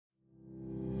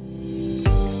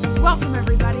Welcome,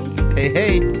 everybody. Hey,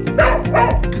 hey.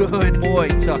 Good boy,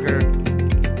 Tucker.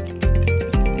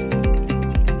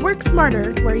 Work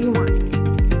smarter where you want.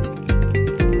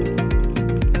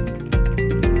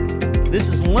 This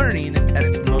is learning at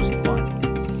its most fun.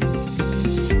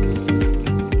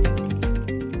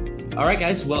 All right,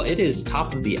 guys. Well, it is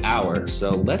top of the hour, so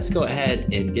let's go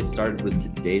ahead and get started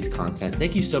with today's content.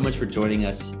 Thank you so much for joining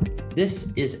us.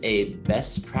 This is a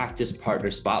best practice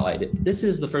partner spotlight. If this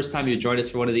is the first time you joined us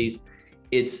for one of these,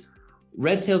 it's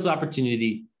Redtail's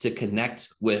opportunity to connect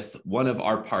with one of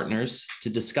our partners to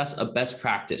discuss a best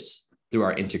practice through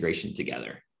our integration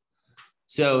together.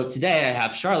 So today I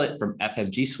have Charlotte from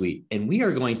FMG Suite, and we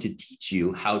are going to teach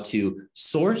you how to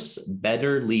source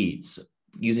better leads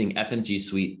using FMG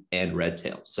Suite and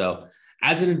Redtail. So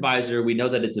as an advisor, we know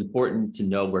that it's important to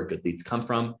know where good leads come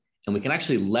from, and we can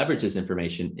actually leverage this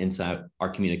information inside our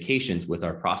communications with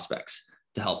our prospects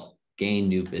to help gain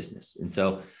new business. And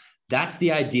so that's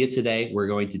the idea today. We're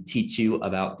going to teach you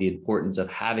about the importance of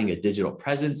having a digital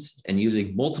presence and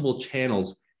using multiple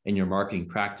channels in your marketing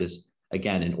practice,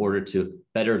 again, in order to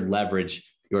better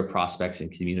leverage your prospects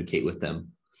and communicate with them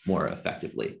more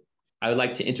effectively. I would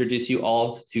like to introduce you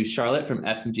all to Charlotte from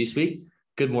FMG Suite.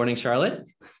 Good morning, Charlotte.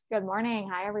 Good morning.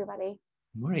 Hi, everybody.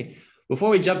 Good morning. Before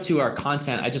we jump to our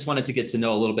content, I just wanted to get to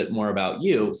know a little bit more about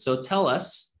you. So tell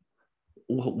us,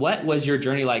 what was your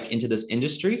journey like into this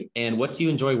industry, and what do you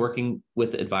enjoy working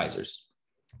with advisors?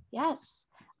 Yes.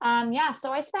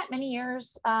 So I spent many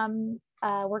years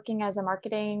working as a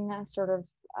marketing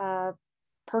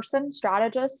person,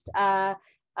 strategist,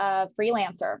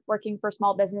 freelancer, working for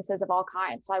small businesses of all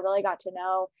kinds. So I really got to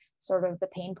know sort of the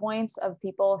pain points of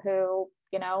people who,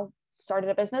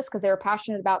 started a business because they were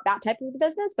passionate about that type of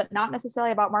business, but not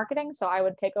necessarily about marketing. So I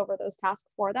would take over those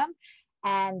tasks for them.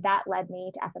 And that led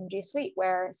me to FMG Suite,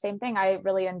 where same thing, I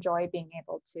really enjoy being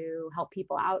able to help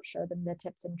people out, show them the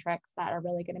tips and tricks that are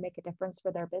really going to make a difference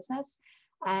for their business.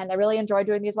 And I really enjoy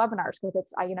doing these webinars because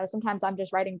it's, sometimes I'm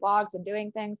just writing blogs and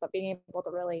doing things, but being able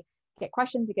to really get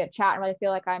questions, to get chat and really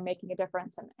feel like I'm making a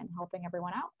difference and helping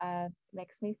everyone out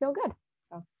makes me feel good.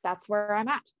 So that's where I'm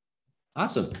at.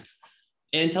 Awesome.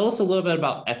 And tell us a little bit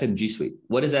about FMG Suite.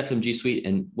 What is FMG Suite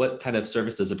and what kind of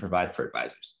service does it provide for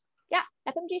advisors? Yeah,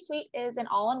 FMG Suite is an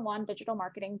all-in-one digital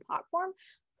marketing platform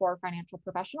for financial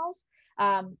professionals.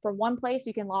 From one place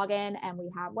you can log in and we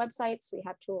have websites, we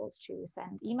have tools to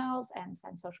send emails and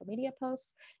send social media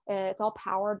posts. It's all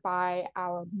powered by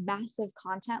our massive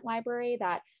content library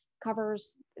that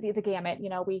covers the gamut.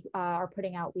 We are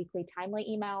putting out weekly timely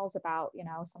emails about,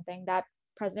 something that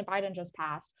President Biden just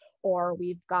passed, or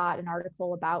we've got an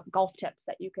article about golf tips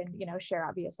that you can, share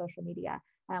out via social media.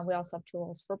 And we also have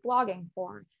tools for blogging,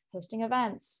 for hosting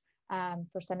events,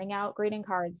 for sending out greeting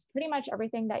cards, pretty much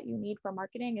everything that you need for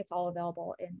marketing. It's all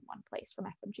available in one place from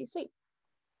FMG Suite.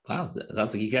 Wow,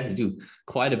 sounds like you guys do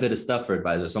quite a bit of stuff for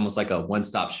advisors, almost like a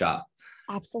one-stop shop.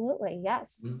 Absolutely,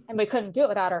 yes. Mm-hmm. And we couldn't do it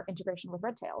without our integration with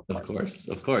Redtail.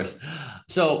 Of course.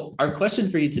 So our question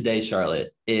for you today,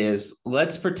 Charlotte, is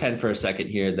let's pretend for a second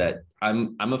here that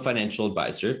I'm a financial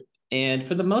advisor. And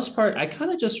for the most part, I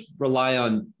kind of just rely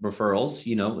on referrals,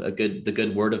 the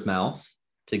good word of mouth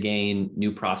to gain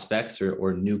new prospects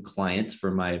or new clients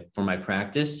for my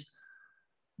practice.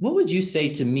 What would you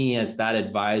say to me as that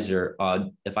advisor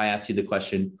if I asked you the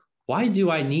question, why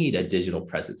do I need a digital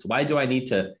presence? Why do I need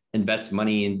to invest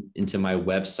money into my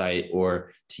website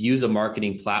or to use a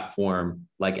marketing platform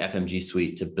like FMG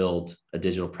Suite to build a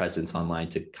digital presence online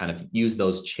to kind of use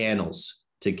those channels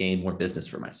to gain more business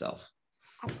for myself?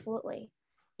 Absolutely.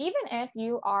 Even if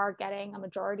you are getting a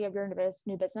majority of your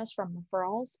new business from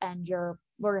referrals and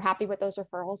we're happy with those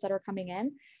referrals that are coming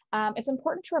in, it's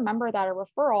important to remember that a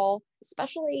referral,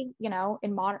 especially,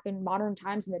 in modern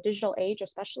times in the digital age,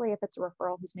 especially if it's a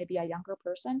referral who's maybe a younger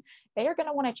person, they are going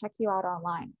to want to check you out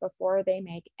online before they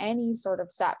make any sort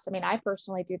of steps. I mean, I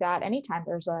personally do that anytime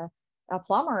there's a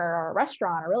plumber or a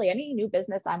restaurant or really any new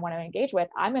business I want to engage with,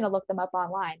 I'm going to look them up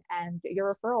online, and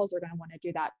your referrals are going to want to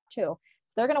do that too.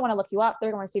 So they're going to want to look you up.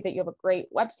 They're going to see that you have a great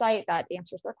website that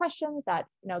answers their questions, that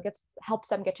helps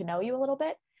them get to know you a little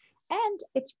bit. And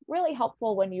it's really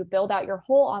helpful when you build out your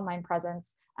whole online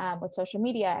presence with social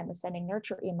media and the sending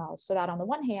nurture emails, so that on the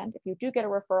one hand, if you do get a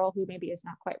referral who maybe is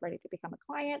not quite ready to become a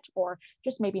client or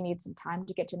just maybe needs some time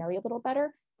to get to know you a little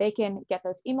better, they can get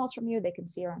those emails from you. They can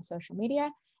see you on social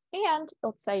media. And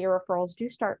let's say your referrals do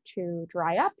start to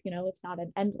dry up, it's not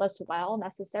an endless well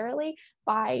necessarily.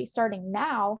 By starting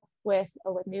now with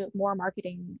more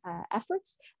marketing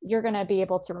efforts, you're going to be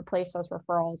able to replace those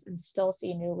referrals and still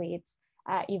see new leads,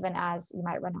 even as you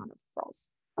might run out of referrals.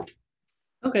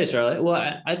 Okay, Charlotte.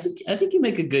 Well, I think you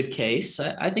make a good case.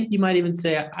 I think you might even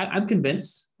say I'm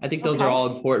convinced. I think those are Okay.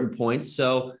 all important points.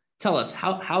 So tell us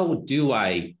how do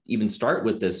I even start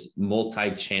with this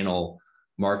multi-channel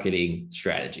marketing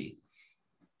strategy?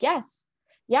 Yes.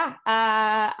 Yeah.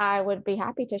 I would be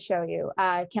happy to show you.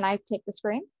 Can I take the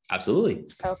screen? Absolutely.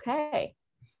 Okay.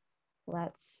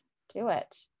 Let's do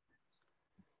it.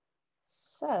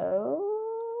 So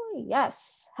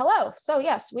yes, hello. So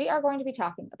yes, we are going to be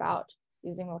talking about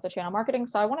using multi-channel marketing.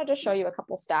 So I want to just show you a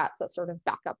couple stats that sort of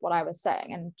back up what I was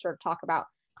saying and sort of talk about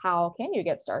how can you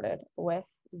get started with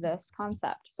this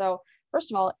concept. So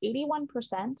first of all,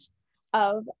 81%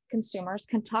 of consumers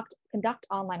conduct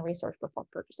online research before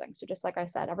purchasing. So just like I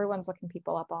said, everyone's looking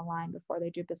people up online before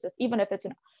they do business, even if it's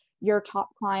your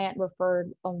top client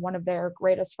referred on one of their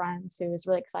greatest friends who is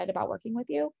really excited about working with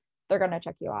you, they're going to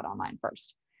check you out online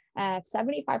first.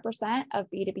 75% of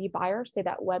B2B buyers say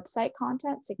that website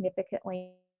content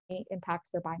significantly impacts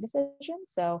their buying decision.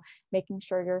 So making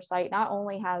sure your site not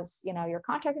only has, your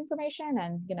contact information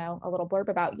and, a little blurb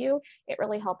about you, it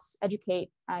really helps educate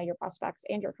your prospects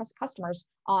and your customers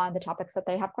on the topics that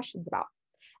they have questions about.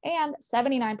 And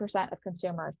 79% of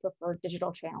consumers prefer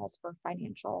digital channels for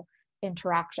financial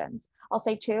interactions. I'll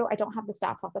say too, I don't have the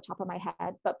stats off the top of my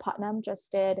head, but Putnam just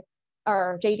did,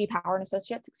 or JD Power and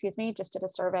Associates, excuse me, just did a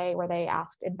survey where they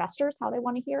asked investors how they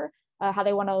want to hear, how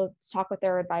they want to talk with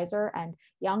their advisor, and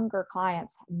younger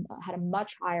clients had a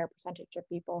much higher percentage of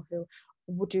people who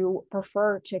do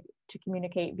prefer to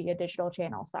communicate via digital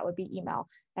channels. That would be email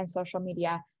and social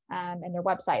media and their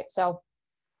website. So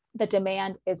the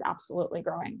demand is absolutely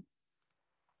growing.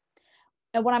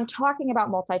 And when I'm talking about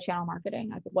multi-channel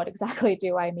marketing, what exactly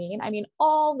do I mean? I mean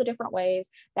all the different ways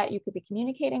that you could be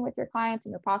communicating with your clients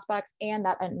and your prospects, and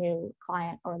that a new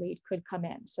client or lead could come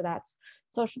in. So that's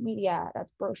social media,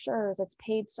 that's brochures, it's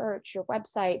paid search, your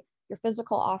website, your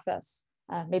physical office.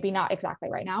 Maybe not exactly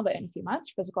right now, but in a few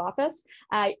months, physical office,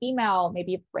 email,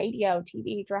 maybe radio,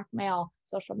 TV, direct mail,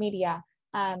 social media.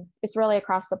 It's really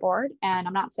across the board. And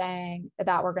I'm not saying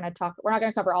that we're not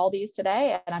going to cover all these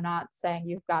today. And I'm not saying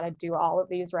you've got to do all of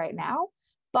these right now,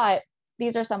 but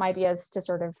these are some ideas to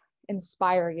sort of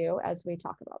inspire you as we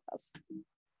talk about this.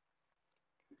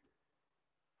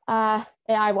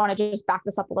 And I want to just back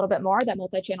this up a little bit more, that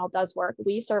multi-channel does work.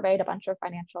 We surveyed a bunch of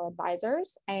financial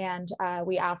advisors and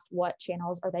we asked what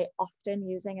channels are they often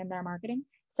using in their marketing.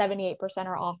 78%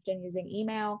 are often using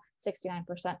email,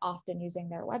 69% often using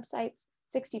their websites,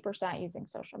 60% using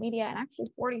social media, and actually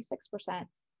 46%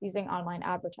 using online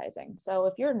advertising. So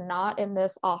if you're not in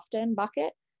this often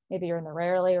bucket, maybe you're in the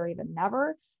rarely or even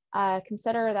never,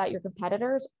 consider that your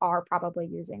competitors are probably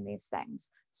using these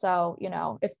things. So,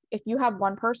 if you have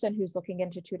one person who's looking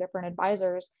into two different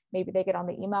advisors, maybe they get on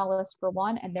the email list for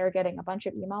one and they're getting a bunch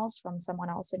of emails from someone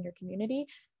else in your community,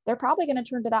 they're probably going to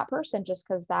turn to that person just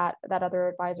because that other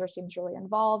advisor seems really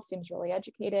involved, seems really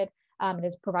educated, and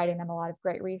is providing them a lot of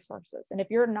great resources. And if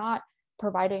you're not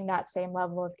providing that same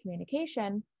level of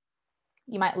communication,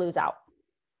 you might lose out.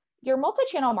 Your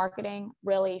multi-channel marketing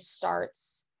really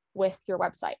starts with your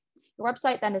website. Your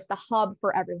website then is the hub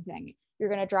for everything. You're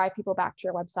going to drive people back to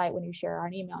your website when you share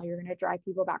on email. You're going to drive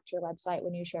people back to your website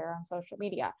when you share on social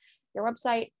media. Your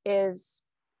website is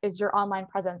your online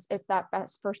presence. It's that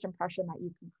best first impression that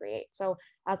you can create. So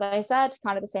as I said,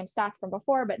 kind of the same stats from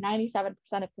before, but 97%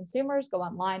 of consumers go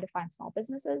online to find small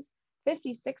businesses.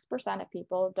 56% of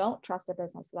people don't trust a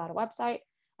business without a website.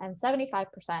 And 75%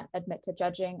 admit to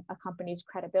judging a company's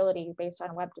credibility based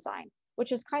on web design,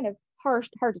 which is kind of hard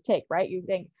to take, right? You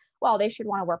think, well, they should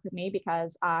want to work with me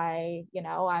because I'm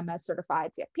a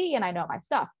certified CFP and I know my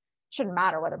stuff. It shouldn't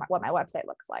matter what my website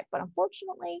looks like, but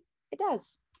unfortunately, it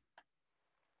does.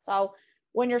 So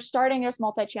when you're starting this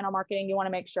multi-channel marketing, you want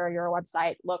to make sure your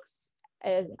website looks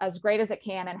as great as it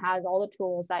can and has all the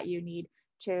tools that you need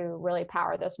to really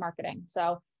power this marketing.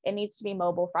 So it needs to be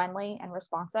mobile friendly and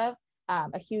responsive.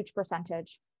 A huge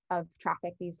percentage of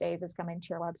traffic these days is coming to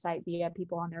your website via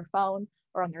people on their phone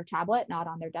or on their tablet, not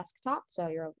on their desktop. So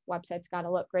your website's got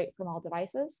to look great from all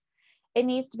devices. It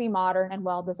needs to be modern and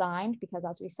well designed because,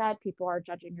 as we said, people are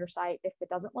judging your site if it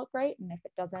doesn't look great and if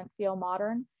it doesn't feel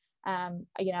modern.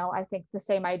 I think the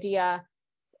same idea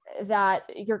that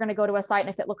you're going to go to a site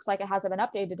and if it looks like it hasn't been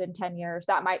updated in 10 years,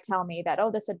 that might tell me that, oh,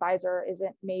 this advisor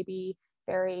isn't maybe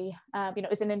very,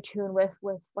 isn't in tune with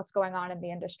what's going on in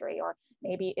the industry, or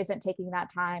maybe isn't taking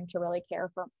that time to really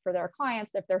care for their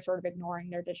clients if they're sort of ignoring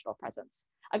their digital presence.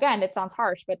 Again, it sounds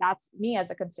harsh, but that's me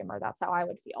as a consumer. That's how I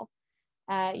would feel.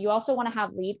 You also want to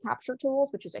have lead capture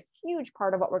tools, which is a huge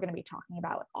part of what we're going to be talking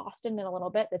about with Austin in a little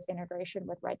bit, this integration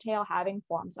with Redtail, having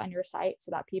forms on your site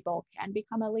so that people can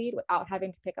become a lead without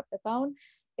having to pick up the phone.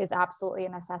 is absolutely a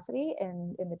necessity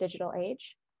in the digital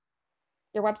age.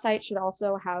 Your website should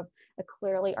also have a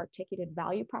clearly articulated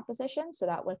value proposition so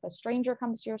that if a stranger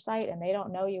comes to your site and they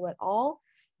don't know you at all,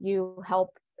 you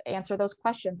help answer those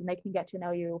questions and they can get to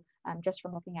know you just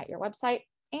from looking at your website.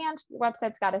 And your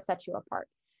website's got to set you apart.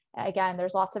 Again,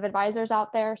 there's lots of advisors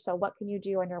out there. So what can you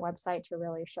do on your website to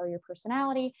really show your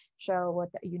personality, show what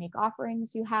the unique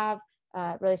offerings you have,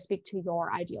 really speak to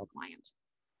your ideal client?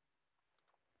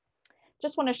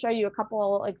 Just want to show you a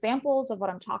couple examples of what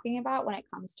I'm talking about when it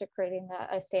comes to creating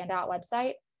a standout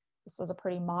website. This is a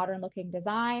pretty modern looking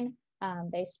design.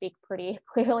 They speak pretty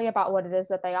clearly about what it is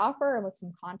that they offer and with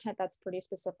some content that's pretty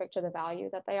specific to the value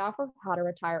that they offer. How to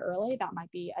retire early, that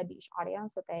might be a niche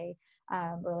audience that they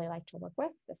really like to work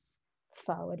with, this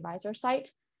faux advisor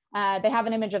site. They have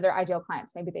an image of their ideal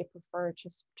clients. Maybe they prefer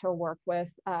just to work with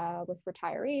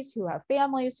retirees who have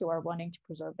families who are wanting to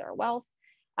preserve their wealth.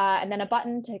 And then a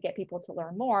button to get people to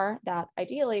learn more that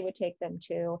ideally would take them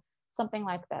to something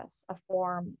like this, a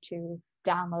form to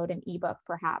download an ebook,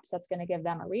 perhaps, that's going to give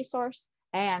them a resource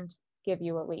and give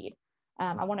you a lead.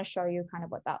 I want to show you kind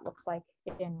of what that looks like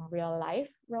in real life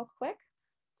real quick.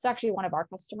 It's actually one of our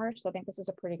customers, so I think this is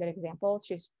a pretty good example.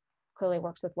 She's clearly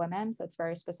works with women, so it's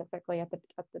very specifically at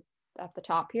the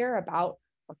top here about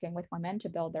working with women to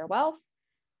build their wealth.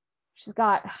 She's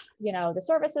got, the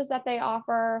services that they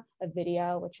offer, a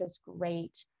video, which is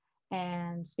great,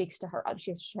 and speaks to her.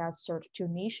 She has sort of 2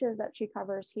 niches that she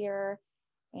covers here.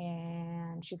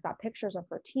 And she's got pictures of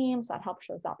her teams that help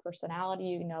shows that personality.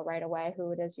 You know right away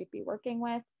who it is you'd be working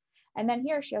with. And then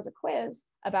here she has a quiz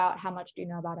about how much do you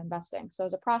know about investing. So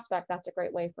as a prospect, that's a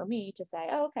great way for me to say,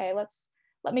 oh, okay,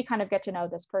 let me kind of get to know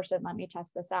this person. Let me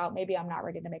test this out. Maybe I'm not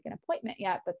ready to make an appointment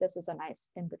yet, but this is a nice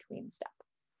in-between step.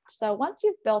 So once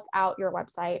you've built out your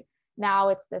website, now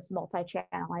it's this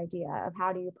multi-channel idea of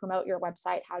how do you promote your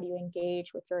website? How do you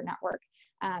engage with your network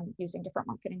using different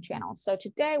marketing channels? So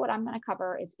today, what I'm going to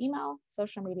cover is email,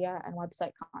 social media, and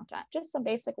website content. Just some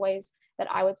basic ways that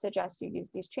I would suggest you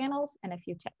use these channels and a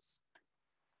few tips.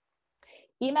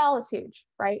 Email is huge,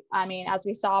 right? I mean, as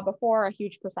we saw before, a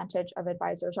huge percentage of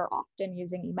advisors are often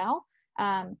using email.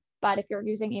 But if you're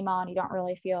using email and you don't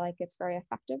really feel like it's very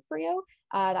effective for you,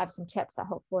 I have some tips that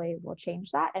hopefully will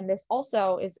change that. And this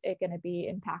also is going to be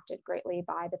impacted greatly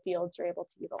by the fields you're able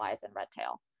to utilize in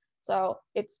Redtail. So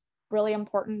it's really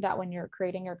important that when you're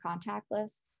creating your contact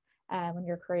lists, when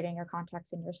you're creating your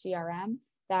contacts in your CRM,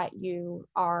 that you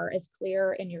are as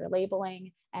clear in your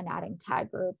labeling and adding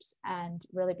tag groups and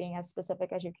really being as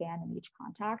specific as you can in each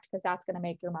contact, because that's going to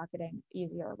make your marketing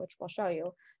easier, which we'll show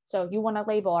you. So you want to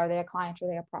label, are they a client? Are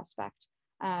they a prospect?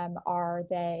 Are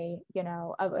they,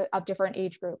 of different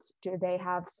age groups? Do they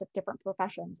have some different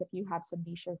professions? If you have some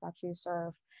niches that you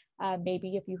serve,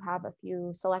 maybe if you have a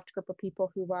few select group of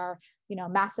people who are,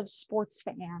 massive sports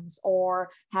fans or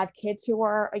have kids who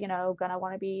are, going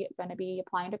to be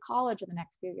applying to college in the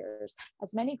next few years.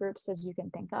 As many groups as you can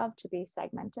think of to be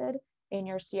segmented in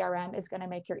your CRM is going to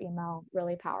make your email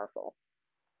really powerful.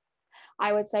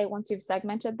 I would say once you've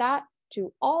segmented that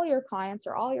to all your clients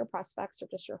or all your prospects or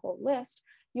just your whole list,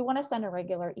 you want to send a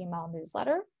regular email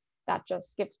newsletter that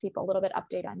just gives people a little bit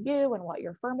update on you and what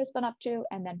your firm has been up to,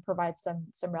 and then provides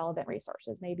some relevant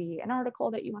resources, maybe an article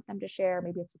that you want them to share,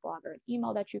 maybe it's a blog or an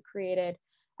email that you created.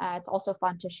 It's also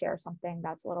fun to share something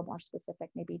that's a little more specific,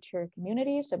 maybe to your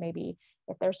community. So maybe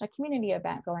if there's a community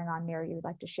event going on near you, you'd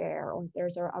like to share, or if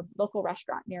there's a local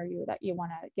restaurant near you that you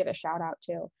want to give a shout out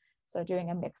to. So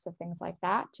doing a mix of things like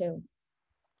that to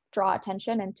draw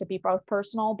attention and to be both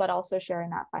personal, but also sharing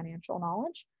that financial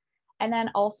knowledge. And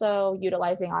then also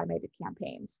utilizing automated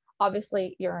campaigns.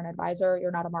 Obviously, you're an advisor,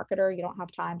 you're not a marketer, you don't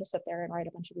have time to sit there and write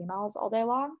a bunch of emails all day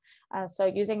long. So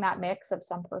using that mix of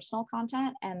some personal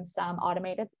content and some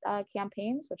automated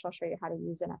campaigns, which I'll show you how to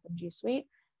use in FMG Suite,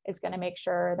 is going to make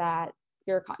sure that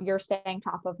you're staying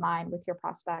top of mind with your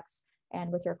prospects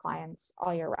and with your clients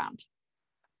all year round.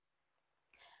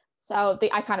 So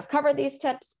I kind of covered these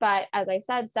tips, but as I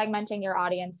said, segmenting your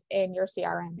audience in your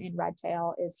CRM in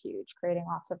Redtail is huge. Creating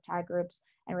lots of tag groups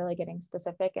and really getting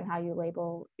specific in how you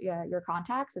label your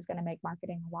contacts is going to make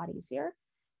marketing a lot easier.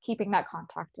 Keeping that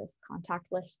contact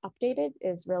list updated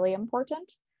is really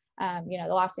important. The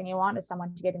last thing you want is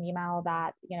someone to get an email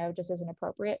that, just isn't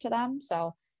appropriate to them.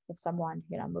 So if someone,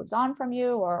 moves on from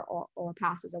you or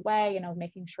passes away,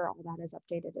 making sure all that is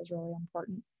updated is really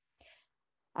important.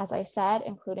 As I said,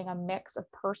 including a mix of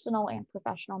personal and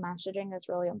professional messaging is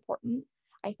really important.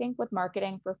 I think with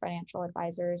marketing for financial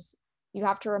advisors, you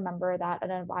have to remember that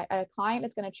a client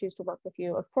is going to choose to work with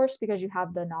you, of course, because you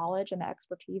have the knowledge and the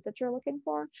expertise that you're looking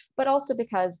for, but also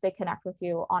because they connect with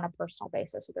you on a personal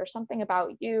basis. So there's something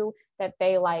about you that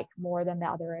they like more than the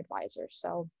other advisors.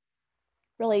 So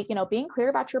really, being clear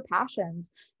about your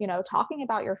passions, talking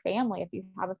about your family. If you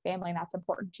have a family and that's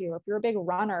important to you, if you're a big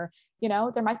runner,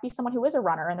 there might be someone who is a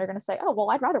runner and they're going to say, oh, well,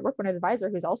 I'd rather work with an advisor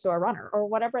who's also a runner, or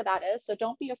whatever that is. So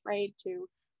don't be afraid to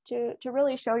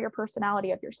really show your personality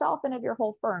of yourself and of your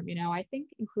whole firm. I think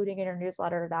including in your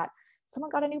newsletter that someone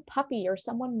got a new puppy, or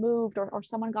someone moved, or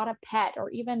someone got a pet,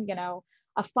 or even,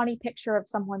 a funny picture of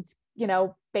someone's,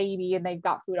 baby and they've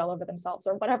got food all over themselves,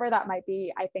 or whatever that might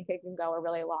be. I think it can go a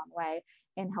really long way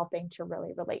in helping to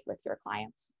really relate with your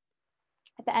clients.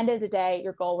 At the end of the day,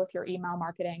 your goal with your email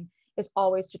marketing is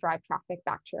always to drive traffic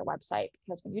back to your website,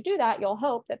 because when you do that, you'll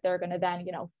hope that they're going to then,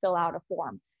 fill out a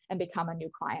form and become a new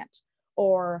client,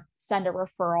 or send a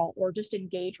referral, or just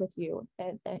engage with you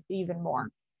even more.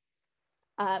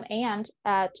 And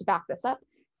to back this up,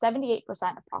 78%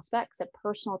 of prospects said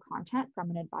personal content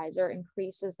from an advisor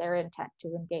increases their intent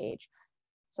to engage.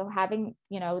 So having,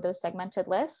 those segmented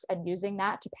lists and using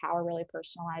that to power really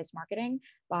personalized marketing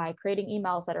by creating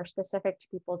emails that are specific to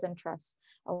people's interests,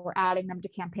 or adding them to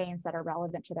campaigns that are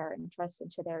relevant to their interests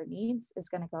and to their needs, is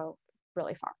going to go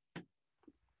really far.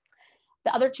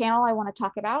 The other channel I want to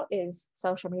talk about is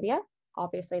social media.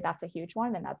 Obviously, that's a huge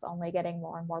one, and that's only getting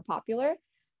more and more popular.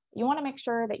 You want to make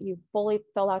sure that you fully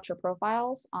fill out your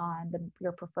profiles on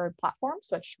your preferred platforms,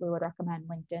 which we would recommend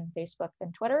LinkedIn, Facebook,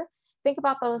 and Twitter. Think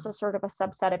about those as sort of a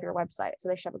subset of your website. So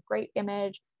they should have a great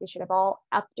image. They should have all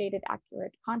updated,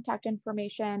 accurate contact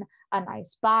information, a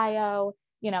nice bio.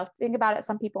 Think about it.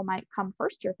 Some people might come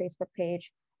first to your Facebook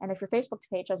page. And if your Facebook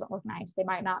page doesn't look nice, they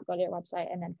might not go to your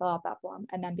website and then fill out that form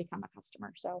and then become a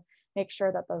customer. So make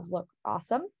sure that those look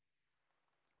awesome.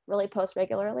 Really post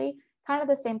regularly. Kind of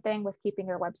the same thing with keeping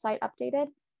your website updated.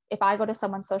 If I go to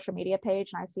someone's social media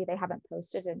page and I see they haven't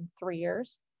posted in 3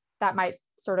 years, that might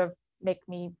sort of make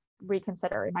me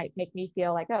reconsider. It might make me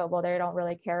feel like, oh, well, they don't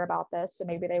really care about this, so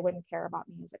maybe they wouldn't care about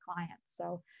me as a client.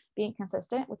 So being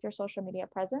consistent with your social media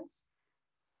presence,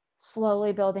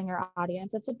 slowly building your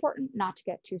audience. It's important not to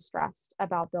get too stressed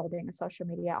about building a social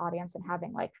media audience and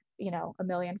having 1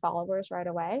 million followers right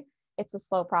away. It's a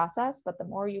slow process, but the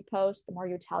more you post, the more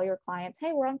you tell your clients,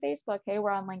 hey, we're on Facebook, hey,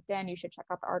 we're on LinkedIn, you should check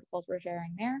out the articles we're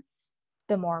sharing there,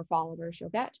 the more followers you'll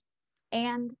get.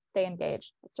 And stay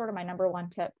engaged. That's sort of my number one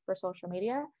tip for social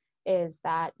media, is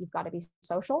that you've got to be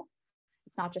social.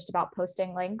 It's not just about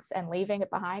posting links and leaving it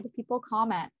behind. If people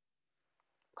comment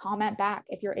back.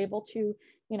 If you're able to,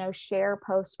 share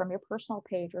posts from your personal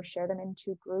page, or share them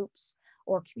into groups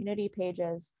or community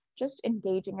pages, just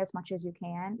engaging as much as you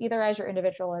can, either as your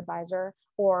individual advisor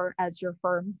or as your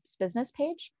firm's business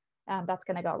page, that's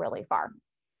going to go really far.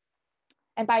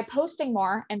 And by posting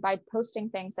more and by posting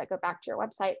things that go back to your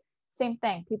website, same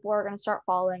thing. People are going to start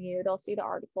following you. They'll see the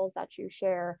articles that you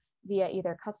share via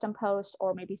either custom posts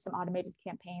or maybe some automated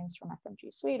campaigns from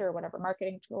FMG Suite or whatever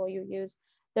marketing tool you use.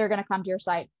 They're going to come to your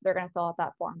site. They're going to fill out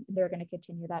that form. They're going to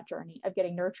continue that journey of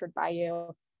getting nurtured by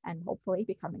you and hopefully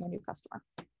becoming a new customer.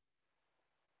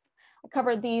 I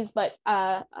covered these, but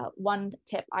one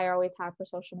tip I always have for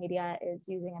social media is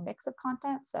using a mix of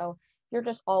content. So if you're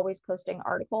just always posting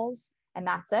articles and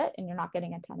that's it, and you're not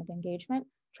getting a ton of engagement,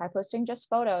 try posting just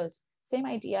photos. Same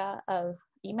idea of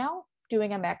email,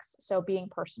 doing a mix. So being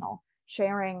personal,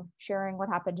 sharing what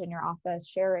happened in your office,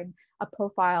 sharing a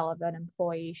profile of an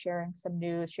employee, sharing some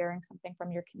news, sharing something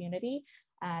from your community.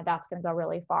 That's going to go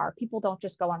really far. People don't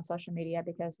just go on social media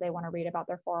because they want to read about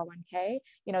their 401k.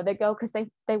 They go because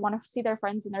they want to see their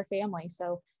friends and their family.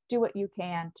 So do what you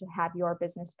can to have your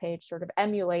business page sort of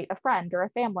emulate a friend or a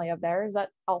family of theirs that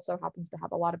also happens to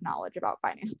have a lot of knowledge about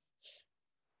finance.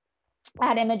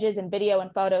 Add images and video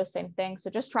and photos, same thing. So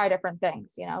just try different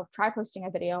things, try posting a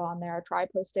video on there, try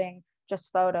posting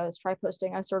just photos, try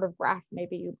posting a sort of graphic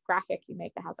you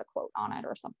make that has a quote on it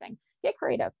or something. Get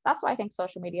creative. That's why I think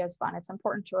social media is fun. It's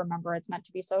important to remember it's meant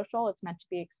to be social. It's meant to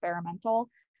be experimental.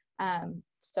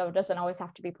 So it doesn't always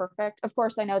have to be perfect. Of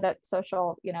course, I know that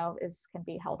social, can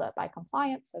be held up by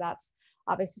compliance. So that's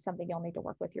obviously something you'll need to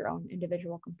work with your own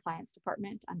individual compliance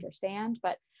department to understand.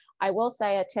 But I will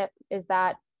say a tip is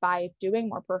that by doing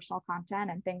more personal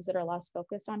content and things that are less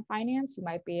focused on finance, you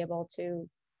might be able to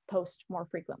post more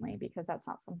frequently, because that's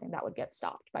not something that would get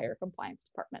stopped by your compliance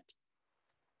department.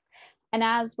 And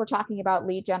as we're talking about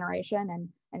lead generation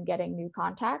and getting new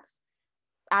contacts,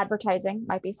 advertising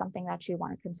might be something that you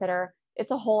want to consider.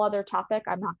 It's a whole other topic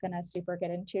I'm not going to super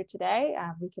get into today.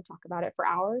 We could talk about it for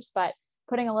hours, but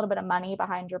putting a little bit of money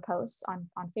behind your posts on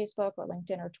Facebook or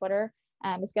LinkedIn or Twitter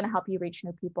is going to help you reach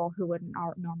new people who wouldn't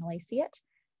normally see it.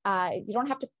 You don't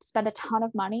have to spend a ton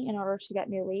of money in order to get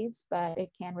new leads, but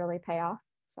it can really pay off.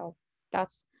 So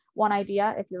that's one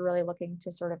idea if you're really looking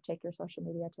to sort of take your social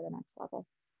media to the next level.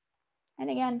 And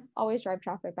again, always drive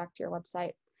traffic back to your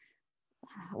website.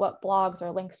 What blogs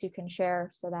or links you can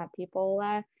share so that people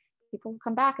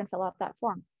come back and fill out that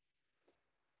form.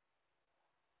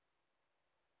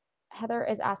 Heather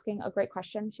is asking a great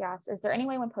question. She asks, is there any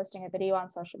way when posting a video on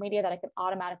social media that I can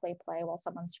automatically play while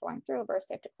someone's scrolling through versus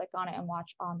they have to click on it and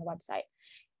watch on the website?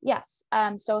 Yes.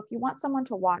 So if you want someone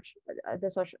to watch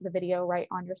the video right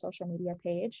on your social media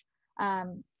page,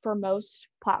 for most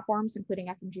platforms, including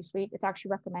FMG Suite, it's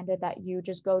actually recommended that you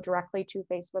just go directly to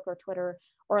Facebook or Twitter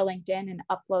or LinkedIn and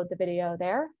upload the video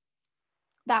there.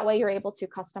 That way you're able to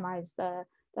customize the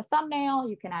thumbnail.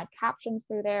 You can add captions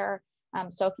through there.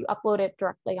 So if you upload it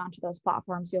directly onto those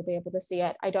platforms, you'll be able to see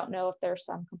it. I don't know if there's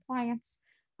some compliance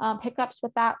hiccups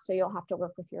with that, so you'll have to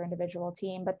work with your individual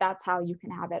team, but that's how you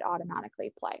can have it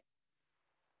automatically play.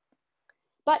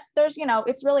 But there's,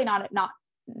 it's really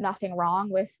nothing wrong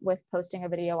with posting a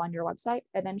video on your website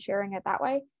and then sharing it that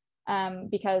way,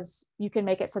 because you can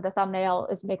make it so the thumbnail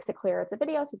makes it clear it's a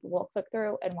video, so people will click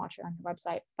through and watch it on your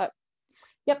website. But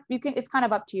yep, you can. It's kind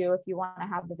of up to you if you want to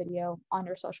have the video on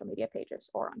your social media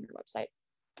pages or on your website.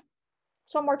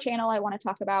 So one more channel I want to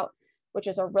talk about, which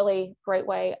is a really great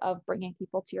way of bringing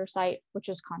people to your site, which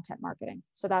is content marketing.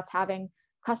 So that's having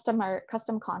custom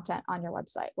content on your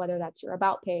website, whether that's your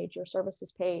about page, your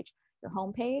services page, your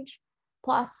home page,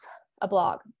 plus a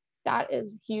blog. That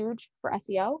is huge for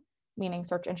SEO, meaning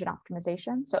search engine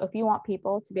optimization. So if you want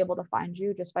people to be able to find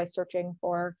you just by searching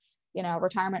for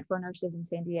retirement for nurses in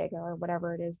San Diego or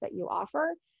whatever it is that you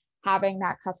offer, having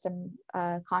that custom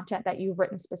content that you've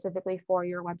written specifically for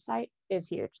your website is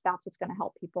huge. That's what's going to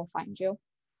help people find you.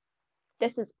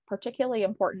 This is particularly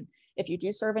important if you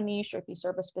do serve a niche or if you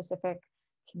serve a specific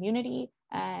community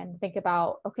and think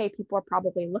about, okay, people are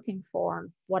probably looking for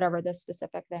whatever this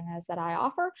specific thing is that I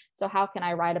offer. So how can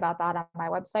I write about that on my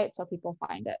website so people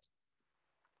find it?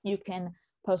 You can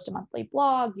post a monthly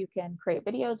blog, you can create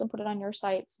videos and put it on your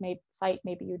site.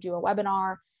 Maybe you do a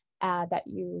webinar that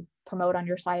you promote on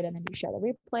your site and then you share the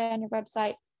replay on your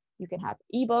website. You can have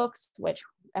ebooks, which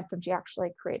FMG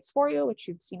actually creates for you, which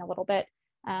you've seen a little bit.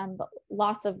 But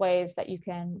lots of ways that you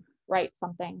can write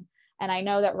something. And I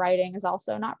know that writing is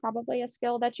also not probably a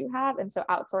skill that you have. And so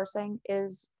outsourcing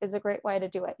is a great way to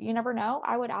do it. You never know.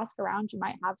 I would ask around. You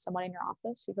might have someone in your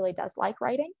office who really does like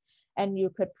writing. And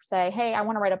you could say, hey, I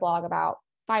want to write a blog about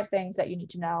 5 things that you need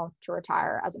to know to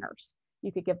retire as a nurse.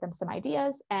 You could give them some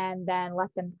ideas and then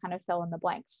let them kind of fill in the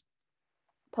blanks.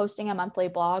 Posting a monthly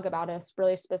blog about a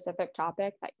really specific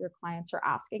topic that your clients are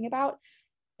asking about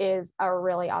is a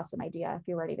really awesome idea if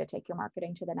you're ready to take your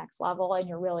marketing to the next level and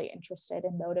you're really interested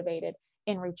and motivated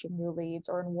in reaching new leads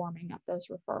or in warming up those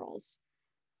referrals.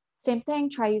 Same thing,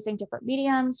 try using different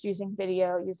mediums, using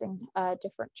video, using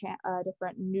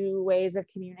different new ways of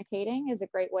communicating is a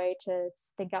great way to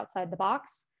think outside the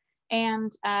box.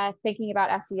 And thinking about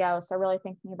SEO, so really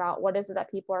thinking about what is it that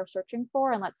people are searching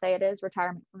for, and let's say it is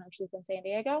retirement for nurses in San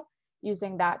Diego,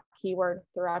 using that keyword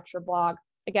throughout your blog.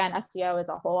 Again, SEO is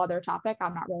a whole other topic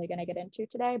I'm not really going to get into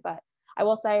today, but I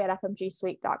will say at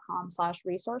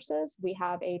fmgsuite.com/resources, we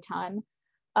have a ton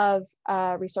of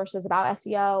resources about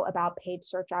SEO, about paid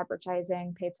search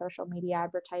advertising, paid social media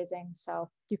advertising. So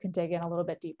you can dig in a little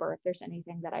bit deeper if there's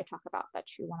anything that I talk about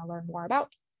that you want to learn more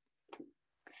about.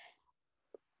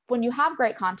 When you have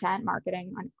great content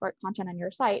marketing, great content on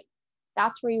your site,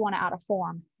 that's where you want to add a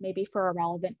form, maybe for a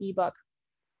relevant ebook,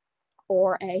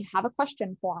 or have a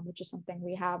question form, which is something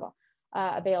we have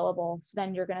available. So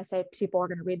then you're going to say people are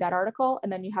going to read that article,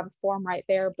 and then you have a form right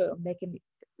there. Boom, they can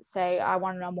say, I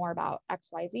want to know more about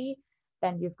XYZ.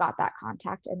 Then you've got that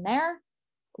contact in there,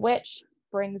 which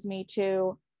brings me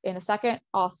to, in a second,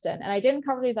 Austin. And I didn't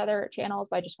cover these other channels,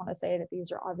 but I just want to say that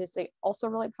these are obviously also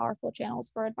really powerful channels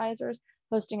for advisors,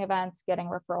 hosting events, getting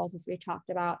referrals, as we talked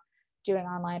about, doing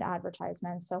online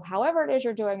advertisements. So however it is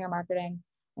you're doing your marketing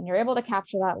and you're able to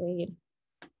capture that lead,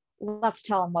 let's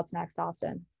tell them what's next,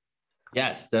 Austin.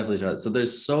 Yes, definitely, Charlotte. So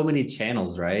there's so many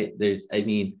channels, right? This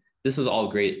is all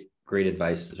great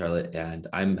advice, Charlotte, and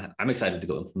I'm excited to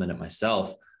go implement it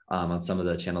myself on some of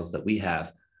the channels that we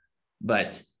have.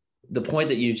 But the point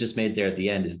that you just made there at the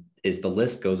end is the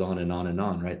list goes on and on and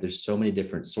on, right? There's so many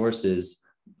different sources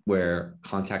where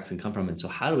contacts can come from. And so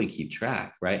how do we keep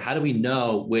track, right? How do we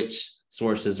know which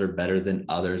sources are better than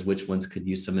others, which ones could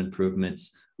use some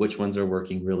improvements, which ones are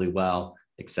working really well,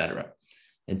 et cetera?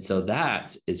 And so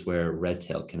that is where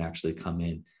Redtail can actually come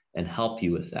in and help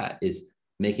you with that is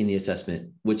making the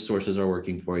assessment, which sources are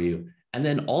working for you. And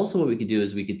then also what we could do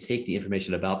is we could take the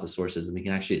information about the sources and we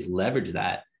can actually leverage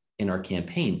that in our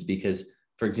campaigns. Because,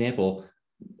 for example,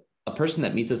 a person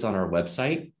that meets us on our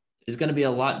website is going to be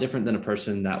a lot different than a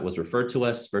person that was referred to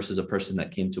us versus a person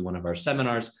that came to one of our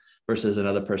seminars versus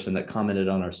another person that commented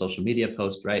on our social media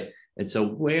post, right? And so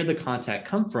where the contact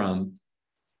come from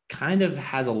kind of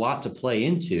has a lot to play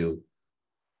into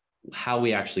how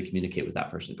we actually communicate with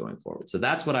that person going forward. So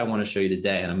that's what I want to show you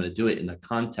today. And I'm going to do it in the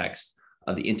context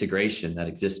of the integration that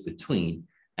exists between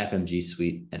FMG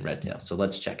Suite and Redtail. So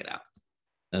let's check it out.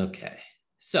 Okay,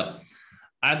 so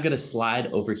I'm going to slide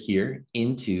over here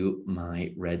into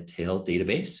my Redtail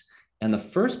database. And the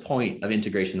first point of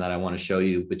integration that I want to show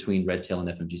you between Redtail and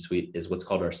FMG Suite is what's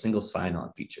called our single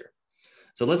sign-on feature.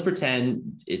 So let's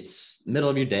pretend it's middle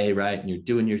of your day, right? And you're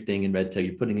doing your thing in Redtail,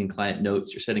 you're putting in client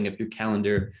notes, you're setting up your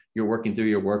calendar, you're working through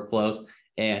your workflows.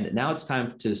 And now it's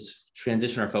time to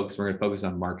transition our focus. We're going to focus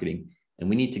on marketing and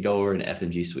we need to go over into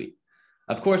FMG Suite.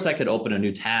 Of course, I could open a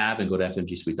new tab and go to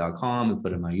fmgsuite.com and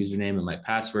put in my username and my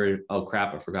password. Oh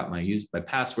crap, I forgot my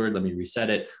password. Let me reset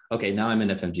it. Okay, now I'm in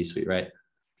FMG Suite, right?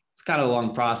 It's kind of a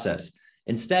long process.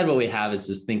 Instead, what we have is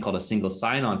this thing called a single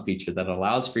sign-on feature that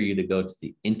allows for you to go to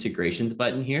the integrations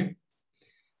button here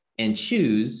and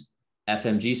choose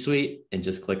FMG Suite and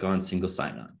just click on single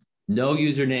sign-on. No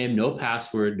username, no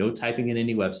password, no typing in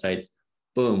any websites.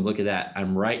 Boom, look at that.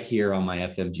 I'm right here on my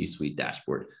FMG Suite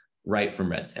dashboard, right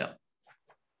from Redtail.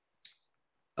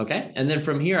 Okay, and then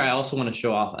from here, I also want to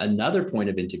show off another point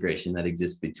of integration that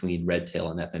exists between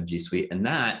Redtail and FMG Suite, and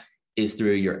that is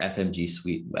through your FMG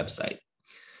Suite website.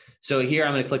 So here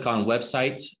I'm going to click on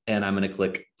website and I'm going to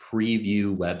click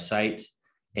preview website.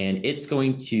 And it's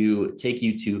going to take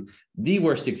you to the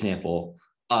worst example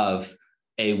of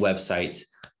a website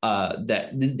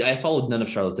that I followed none of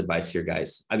Charlotte's advice here,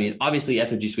 guys. I mean, obviously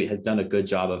FMG Suite has done a good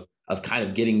job of kind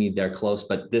of getting me there close,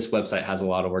 but this website has a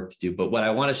lot of work to do. But what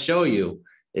I want to show you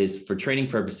is for training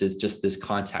purposes, just this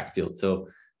contact field. So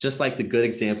just like the good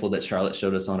example that Charlotte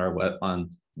showed us on our on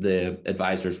the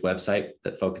advisor's website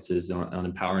that focuses on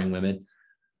empowering women,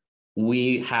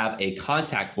 we have a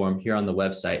contact form here on the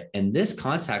website. And this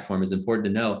contact form is important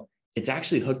to know. It's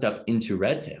actually hooked up into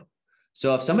Redtail.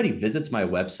 So if somebody visits my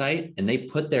website and they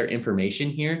put their information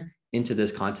here into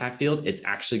this contact field, it's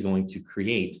actually going to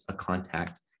create a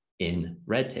contact in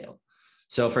Redtail.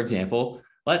 So for example,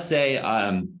 let's say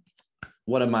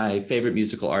one of my favorite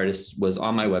musical artists was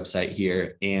on my website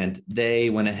here and they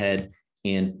went ahead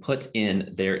and put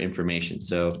in their information.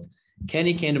 So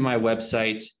Kenny came to my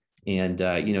website and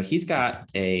he's got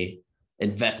a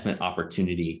investment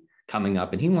opportunity coming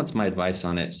up and he wants my advice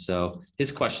on it. So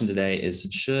his question today is,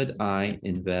 should I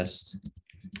invest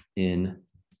in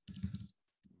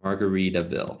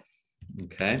Margaritaville?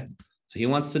 Okay. So he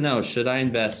wants to know, should I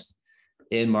invest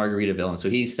in Margaritaville? And so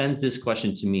he sends this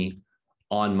question to me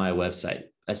on my website.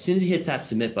 As soon as he hits that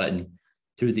submit button,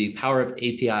 through the power of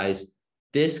APIs,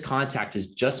 this contact has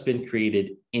just been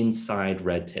created inside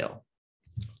Redtail.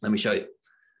 Let me show you.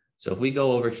 So if we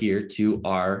go over here to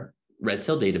our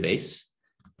Redtail database,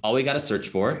 all we got to search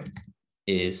for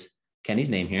is Kenny's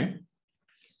name here.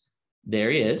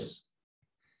 There he is.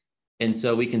 And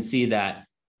so we can see that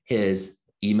his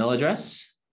email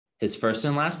address, his first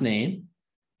and last name,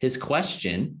 his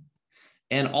question,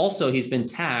 and also he's been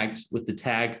tagged with the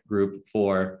tag group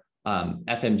for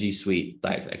FMG Suite.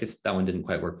 I guess that one didn't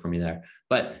quite work for me there,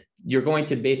 but you're going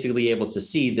to basically be able to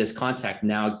see this contact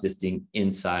now existing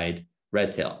inside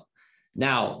Redtail.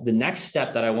 Now, the next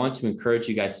step that I want to encourage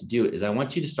you guys to do is I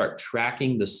want you to start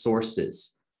tracking the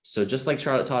sources. So just like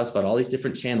Charlotte taught us about all these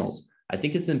different channels, I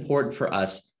think it's important for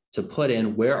us to put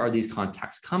in where are these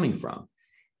contacts coming from.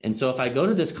 And so if I go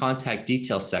to this contact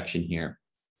details section here,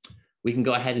 we can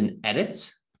go ahead and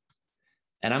edit,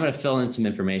 and I'm going to fill in some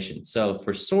information. So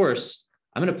for source,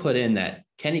 I'm going to put in that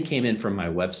Kenny came in from my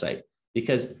website,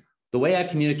 because the way I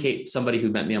communicate somebody who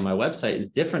met me on my website is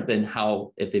different than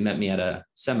how if they met me at a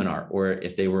seminar or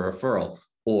if they were a referral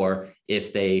or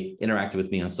if they interacted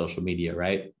with me on social media,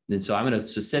 right? And so I'm going to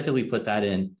specifically put that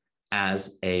in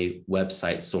as a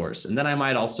website source. And then I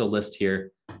might also list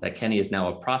here that Kenny is now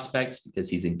a prospect because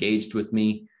he's engaged with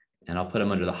me, and I'll put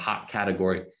him under the hot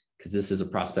category because this is a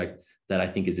prospect that I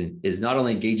think is not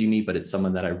only engaging me, but it's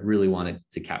someone that I really wanted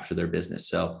to capture their business.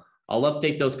 So I'll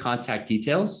update those contact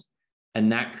details,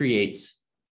 and that creates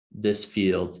this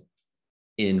field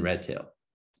in Redtail.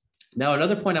 Now,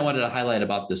 another point I wanted to highlight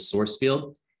about this source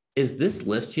field is this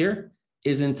list here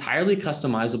is entirely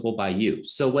customizable by you.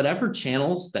 So whatever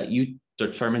channels that you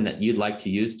determine that you'd like to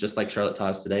use, just like Charlotte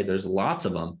taught us today, there's lots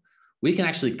of them. We can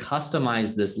actually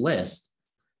customize this list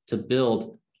to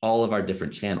build all of our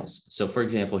different channels. So for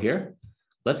example, here,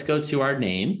 let's go to our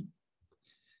name,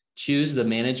 choose the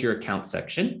manage your account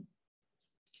section,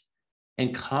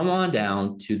 and come on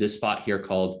down to this spot here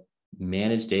called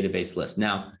manage database list.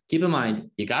 Now, keep in mind,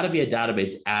 you got to be a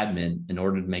database admin in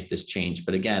order to make this change.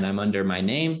 But again, I'm under my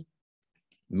name,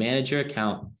 manage your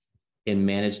account, and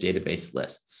manage database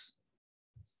lists.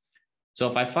 So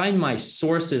if I find my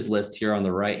sources list here on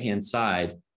the right-hand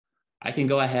side, I can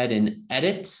go ahead and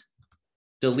edit,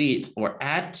 delete, or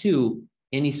add to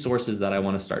any sources that I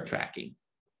want to start tracking.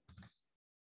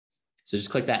 So just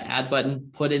click that add button,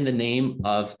 put in the name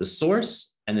of the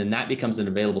source, and then that becomes an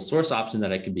available source option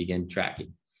that I can begin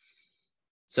tracking.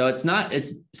 So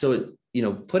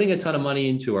putting a ton of money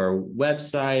into our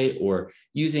website or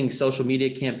using social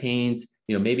media campaigns,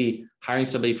 maybe hiring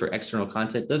somebody for external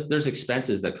content, there's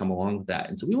expenses that come along with that.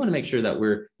 And so we want to make sure that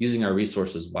we're using our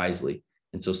resources wisely.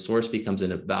 And so source becomes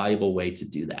a valuable way to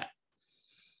do that.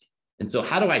 And so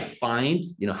how do I find,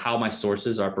 how my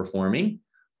sources are performing?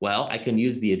 Well, I can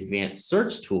use the advanced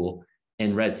search tool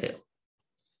in Redtail.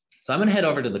 So I'm going to head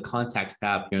over to the contacts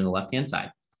tab here on the left-hand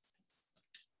side.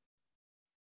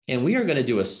 And we are going to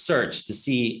do a search to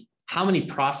see how many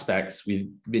prospects we've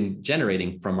been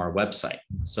generating from our website.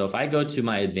 So if I go to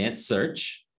my advanced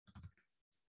search,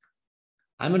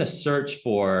 I'm going to search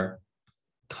for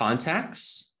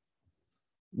contacts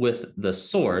with the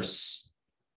source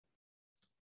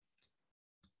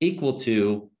equal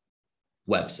to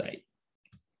website.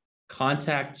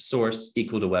 Contact source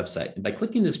equal to website. And by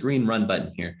clicking this green run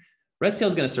button here, Redtail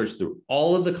is going to search through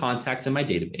all of the contacts in my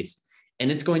database,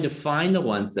 and it's going to find the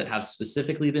ones that have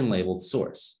specifically been labeled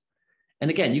source. And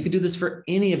again, you could do this for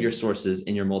any of your sources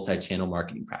in your multi-channel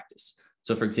marketing practice.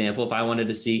 So for example, if I wanted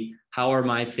to see how are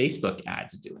my Facebook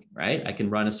ads doing, right? I can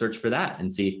run a search for that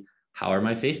and see how are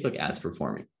my Facebook ads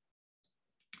performing.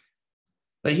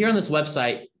 But here on this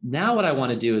website, now what I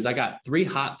want to do is I got 3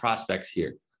 hot prospects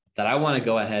here that I want to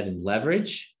go ahead and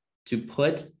leverage to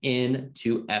put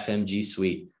into FMG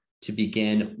Suite to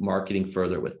begin marketing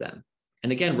further with them.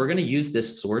 And again, we're going to use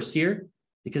this source here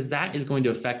because that is going to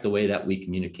affect the way that we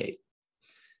communicate.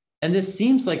 And this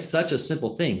seems like such a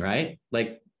simple thing, right?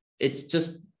 Like it's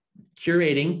just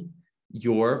curating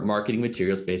your marketing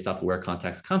materials based off of where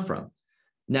contacts come from.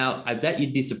 Now, I bet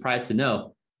you'd be surprised to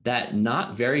know that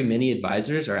not very many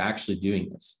advisors are actually doing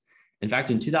this. In fact,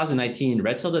 in 2019,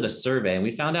 Redtail did a survey and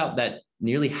we found out that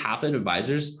nearly half of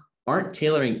advisors aren't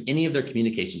tailoring any of their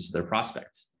communications to their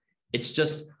prospects. It's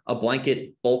just a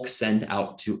blanket bulk send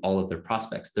out to all of their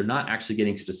prospects. They're not actually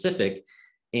getting specific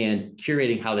and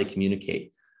curating how they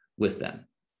communicate with them.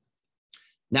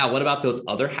 Now, what about those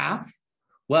other half?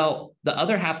 Well, the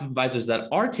other half of advisors that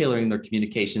are tailoring their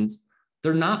communications,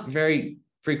 they're not very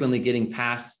frequently getting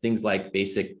past things like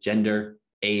basic gender,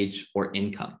 age, or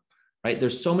income, right?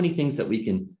 There's so many things that we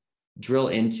can drill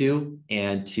into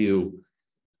and to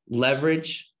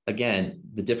leverage, again,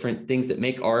 the different things that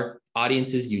make our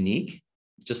audiences unique,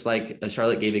 just like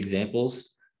Charlotte gave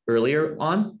examples earlier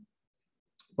on,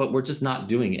 but we're just not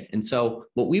doing it. And so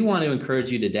what we want to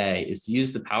encourage you today is to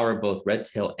use the power of both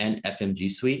Redtail and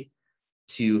FMG Suite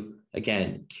to,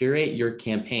 again, curate your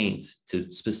campaigns to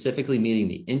specifically meeting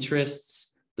the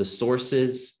interests, the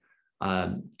sources,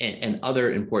 and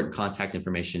other important contact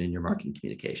information in your marketing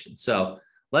communication. So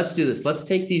let's do this. Let's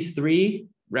take these 3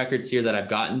 records here that I've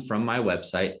gotten from my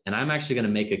website, and I'm actually going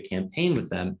to make a campaign with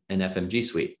them in FMG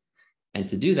Suite. And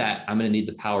to do that, I'm going to need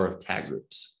the power of tag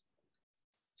groups.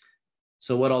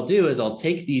 So what I'll do is I'll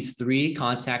take these 3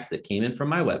 contacts that came in from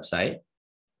my website.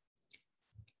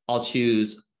 I'll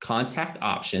choose contact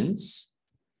options,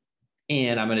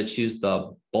 and I'm going to choose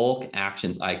the bulk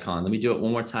actions icon. Let me do it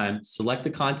one more time. Select the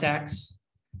contacts,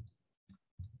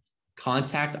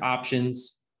 contact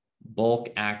options, bulk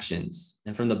actions.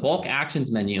 And from the bulk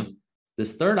actions menu,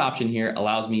 this 3rd option here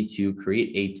allows me to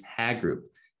create a tag group.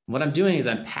 And what I'm doing is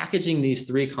I'm packaging these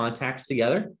 3 contacts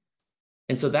together.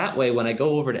 And so that way, when I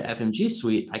go over to FMG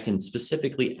Suite, I can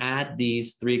specifically add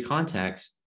these 3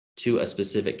 contacts to a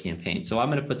specific campaign. So I'm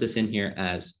going to put this in here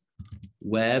as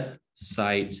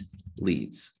website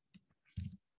leads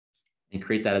and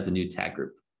create that as a new tag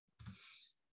group.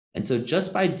 And so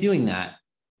just by doing that,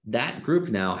 that group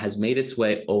now has made its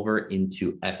way over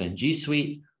into FMG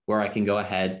Suite, where I can go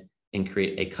ahead and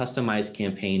create a customized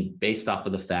campaign based off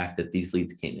of the fact that these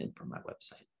leads came in from my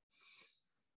website.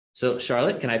 So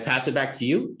Charlotte, can I pass it back to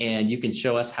you and you can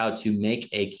show us how to make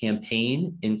a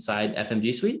campaign inside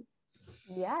FMG Suite?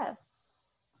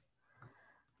 Yes.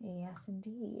 Yes,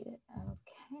 indeed.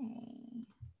 Okay.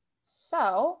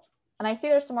 So And I see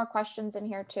there's some more questions in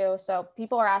here too. So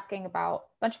people are asking about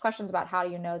a bunch of questions about how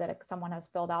do you know that someone has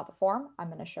filled out the form. I'm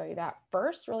going to show you that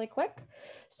first really quick.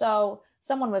 So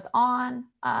someone was on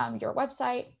your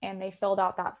website and they filled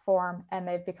out that form and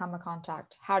they've become a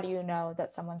contact. How do you know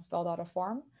that someone's filled out a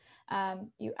form?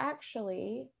 You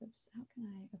actually, oops, how can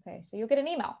I, okay, so you'll get an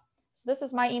email. So this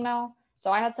is my email.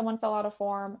 So I had someone fill out a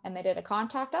form and they did a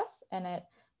contact us, and it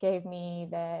gave me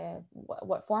the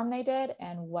what form they did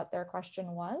and what their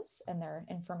question was and their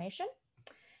information.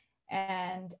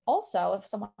 And also if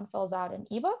someone fills out an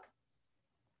ebook,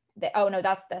 oh no,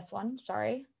 that's this one.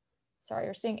 Sorry,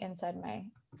 you're seeing inside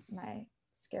my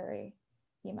scary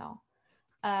email.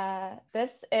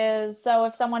 This is, so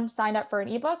if someone signed up for an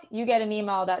ebook, you get an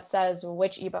email that says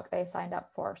which ebook they signed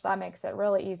up for. So that makes it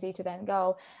really easy to then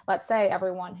go, let's say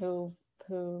everyone who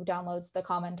downloads the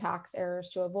common tax errors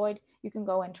to avoid, you can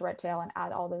go into Redtail and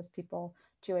add all those people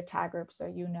to a tag group so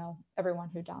you know everyone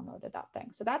who downloaded that thing.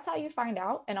 So that's how you find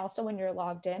out. And also when you're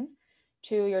logged in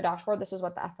to your dashboard, this is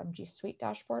what the FMG Suite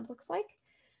dashboard looks like.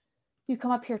 You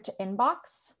come up here to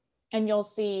inbox and you'll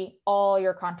see all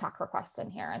your contact requests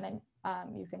in here, and then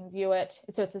you can view it.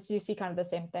 So you see kind of the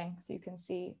same thing. So you can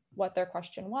see what their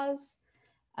question was.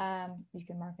 You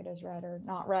can mark it as read or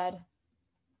not read,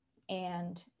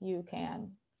 and you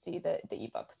can see the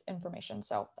ebooks information.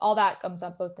 So all that comes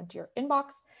up both into your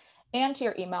inbox and to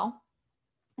your email.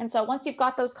 And so once you've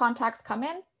got those contacts come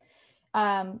in,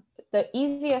 the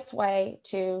easiest way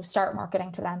to start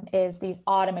marketing to them is these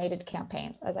automated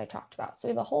campaigns, as I talked about. So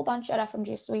we have a whole bunch at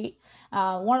FMG Suite.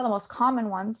 One of the most common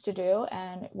ones to do,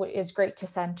 and what is great to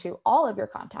send to all of your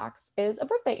contacts, is a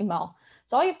birthday email.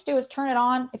 So all you have to do is turn it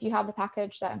on. If you have the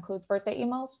package that includes birthday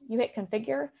emails, you hit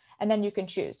configure, and then you can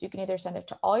choose. You can either send it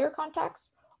to all your contacts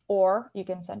or you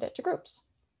can send it to groups.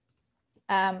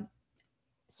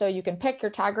 So you can pick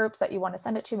your tag groups that you want to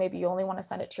send it to. Maybe you only want to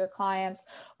send it to your clients,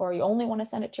 or you only want to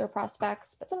send it to your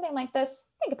prospects. But something like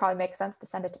this, I think it probably makes sense to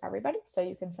send it to everybody. So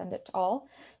you can send it to all.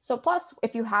 So plus,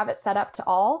 if you have it set up to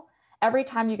all, every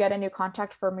time you get a new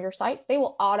contact from your site, they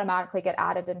will automatically get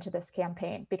added into this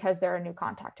campaign because they're a new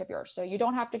contact of yours. So you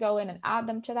don't have to go in and add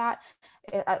them to that.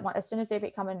 As soon as they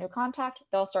become a new contact,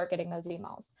 they'll start getting those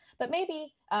emails. But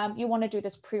maybe you want to do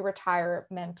this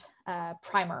pre-retirement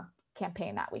primer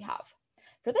campaign that we have.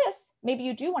 For this, maybe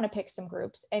you do want to pick some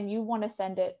groups and you want to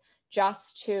send it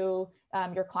just to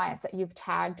your clients that you've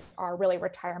tagged are really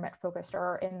retirement focused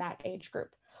or in that age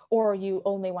group, or you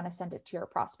only want to send it to your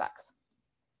prospects.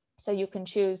 So you can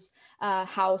choose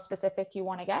how specific you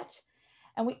want to get.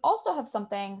 And we also have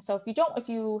something, so if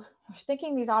you're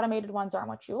thinking these automated ones aren't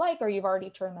what you like, or you've already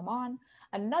turned them on,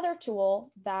 another tool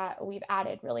that we've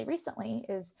added really recently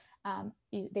is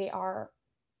they are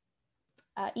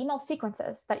email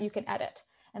sequences that you can edit.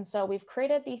 And so we've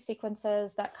created these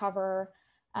sequences that cover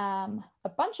a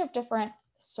bunch of different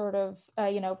sort of,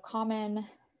 common, let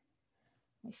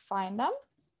me find them.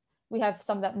 We have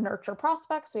some that nurture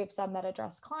prospects. We have some that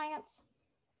address clients.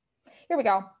 Here we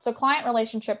go. So client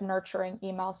relationship nurturing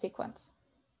email sequence.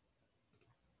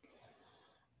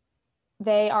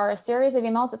 They are a series of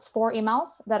emails. It's 4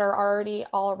 emails that are already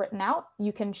all written out.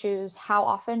 You can choose how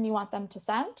often you want them to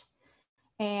send,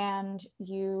 and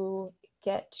you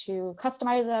get to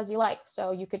customize it as you like.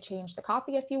 So you could change the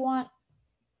copy if you want.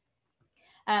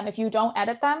 If you don't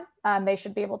edit them, they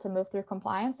should be able to move through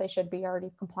compliance. They should be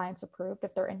already compliance approved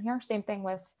if they're in here. Same thing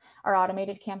with our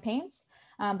automated campaigns.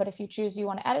 But if you choose you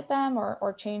want to edit them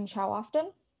or change how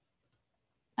often,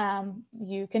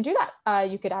 you can do that.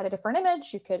 You could add a different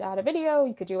image, you could add a video,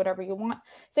 you could do whatever you want.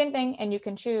 Same thing, and you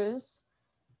can choose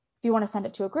if you want to send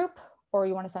it to a group or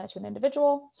you want to send it to an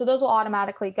individual. So those will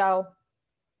automatically go,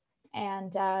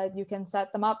 and you can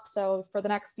set them up. So for the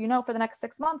next, for the next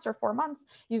 6 months or 4 months,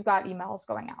 you've got emails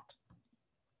going out.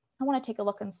 I want to take a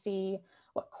look and see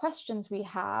what questions we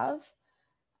have.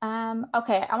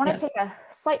 Okay, I want to take a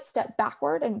slight step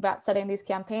backward about setting these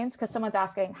campaigns, because someone's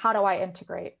asking, how do I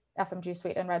integrate FMG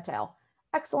Suite and Redtail?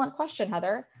 Excellent question,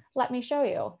 Heather. Let me show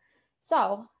you.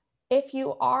 So if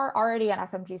you are already an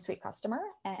FMG Suite customer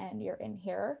and you're in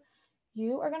here,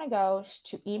 you are going to go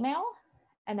to email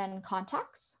and then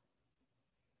contacts.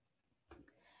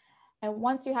 And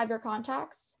once you have your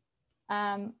contacts,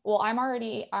 well, I'm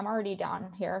already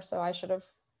down here, so I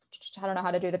don't know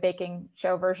how to do the baking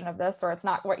show version of this, or it's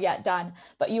not yet done,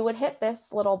 but you would hit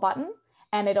this little button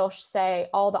and it'll say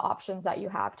all the options that you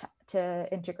have to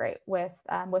integrate with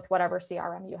whatever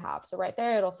CRM you have. So right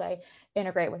there, it'll say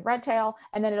integrate with Redtail,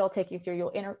 and then it'll take you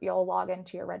through, you'll log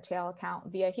into your Redtail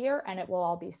account via here, and it will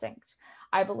all be synced.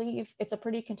 I believe it's a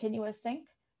pretty continuous sync,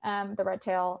 the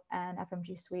Redtail and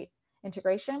FMG Suite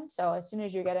integration. So as soon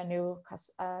as you get a new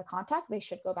contact, they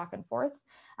should go back and forth.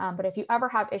 But if you ever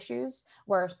have issues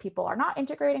where people are not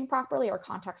integrating properly or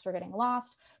contacts are getting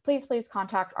lost, please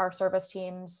contact our service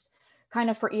teams. Kind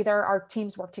of for either, our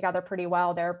teams work together pretty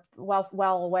well. They're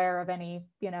well aware of any,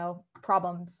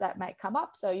 problems that might come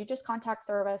up. So you just contact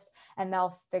service and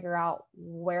they'll figure out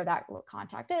where that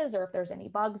contact is or if there's any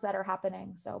bugs that are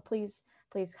happening. So please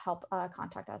help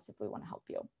contact us if we want to help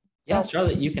you. Yeah,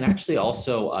 Charlotte, you can actually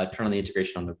also turn on the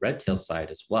integration on the Redtail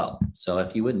side as well. So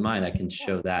if you wouldn't mind, I can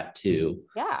show that too.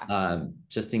 Yeah.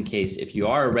 Just in case, if you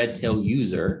are a Redtail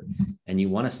user and you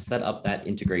want to set up that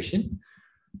integration,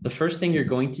 the first thing you're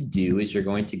going to do is you're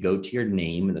going to go to your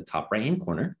name in the top right-hand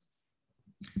corner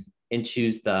and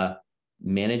choose the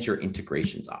Manage Your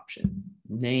Integrations option.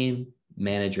 Name,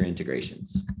 Manage Your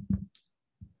Integrations.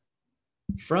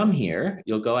 From here,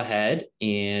 you'll go ahead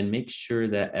and make sure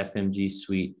that FMG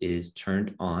Suite is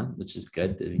turned on, which is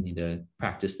good. We need to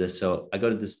practice this. So I go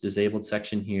to this disabled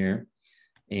section here,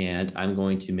 and I'm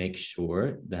going to make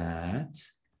sure that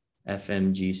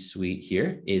FMG Suite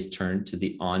here is turned to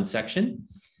the on section.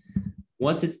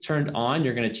 Once it's turned on,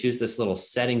 you're going to choose this little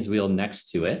settings wheel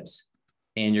next to it,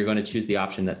 and you're going to choose the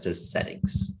option that says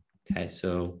settings. Okay,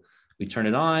 so we turn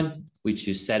it on, we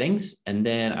choose settings, and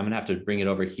then I'm going to have to bring it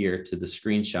over here to the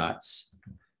screenshots,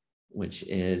 which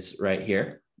is right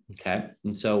here. Okay,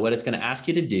 and so what it's going to ask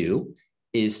you to do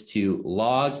is to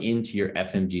log into your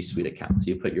FMG Suite account. So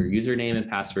you put your username and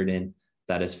password in,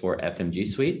 that is for FMG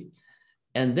Suite.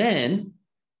 And then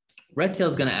Redtail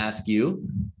is going to ask you,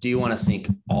 do you want to sync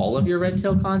all of your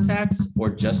Redtail contacts or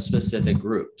just specific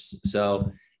groups?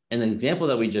 So in the example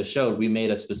that we just showed, we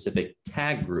made a specific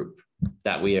tag group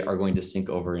that we are going to sync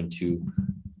over into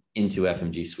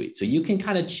FMG Suite. So you can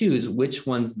kind of choose which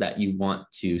ones that you want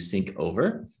to sync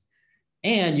over.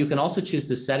 And you can also choose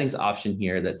the settings option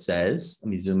here that says, let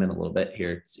me zoom in a little bit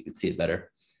here so you can see it better.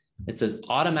 It says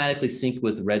automatically sync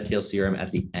with Redtail CRM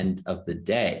at the end of the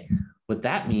day. What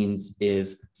that means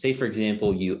is, say, for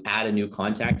example, you add a new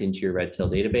contact into your Redtail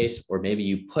database, or maybe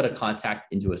you put a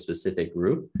contact into a specific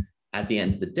group. At the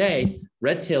end of the day,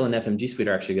 Redtail and FMG Suite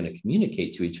are actually going to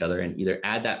communicate to each other and either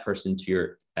add that person to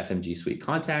your FMG Suite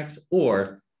contacts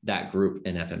or that group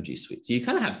in FMG Suite. So you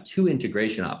kind of have two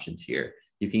integration options here.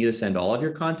 You can either send all of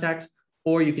your contacts,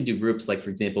 or you can do groups like, for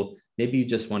example, maybe you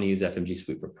just want to use FMG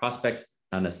Suite for prospects,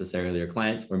 not necessarily your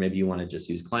clients, or maybe you want to just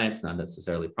use clients, not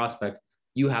necessarily prospects.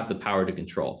 You have the power to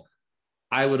control.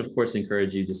 I would, of course,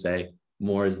 encourage you to say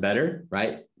more is better,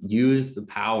 right? Use the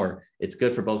power. It's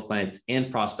good for both clients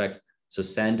and prospects. So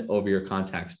send over your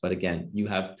contacts. But again, you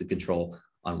have the control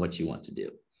on what you want to do.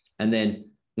 And then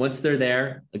once they're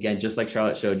there, again, just like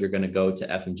Charlotte showed, you're going to go to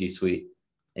FMG Suite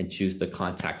and choose the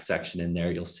contact section. In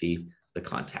there, you'll see the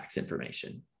contacts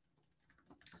information.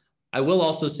 I will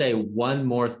also say one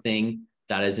more thing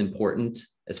that is important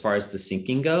as far as the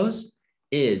syncing goes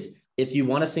is if you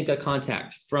want to sync a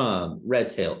contact from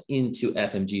Redtail into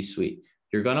FMG Suite,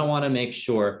 you're going to want to make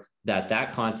sure that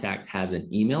that contact has an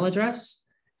email address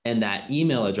and that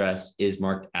email address is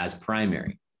marked as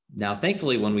primary. Now,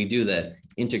 thankfully, when we do the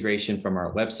integration from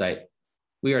our website,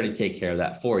 we already take care of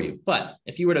that for you. But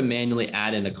if you were to manually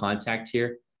add in a contact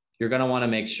here, you're going to want to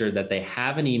make sure that they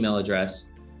have an email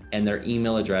address and their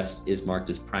email address is marked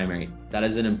as primary. That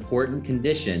is an important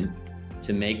condition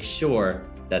to make sure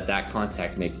that that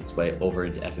contact makes its way over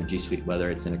into FMG Suite,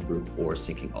 whether it's in a group or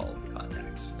syncing all of the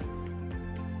contacts.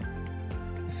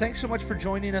 Thanks so much for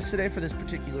joining us today for this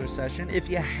particular session. If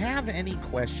you have any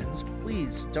questions,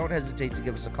 please don't hesitate to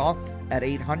give us a call at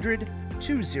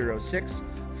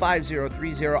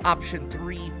 800-206-5030, option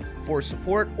 3 for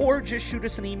support, or just shoot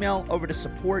us an email over to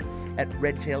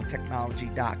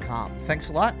support@redtailtechnology.com. Thanks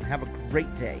a lot and have a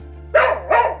great day.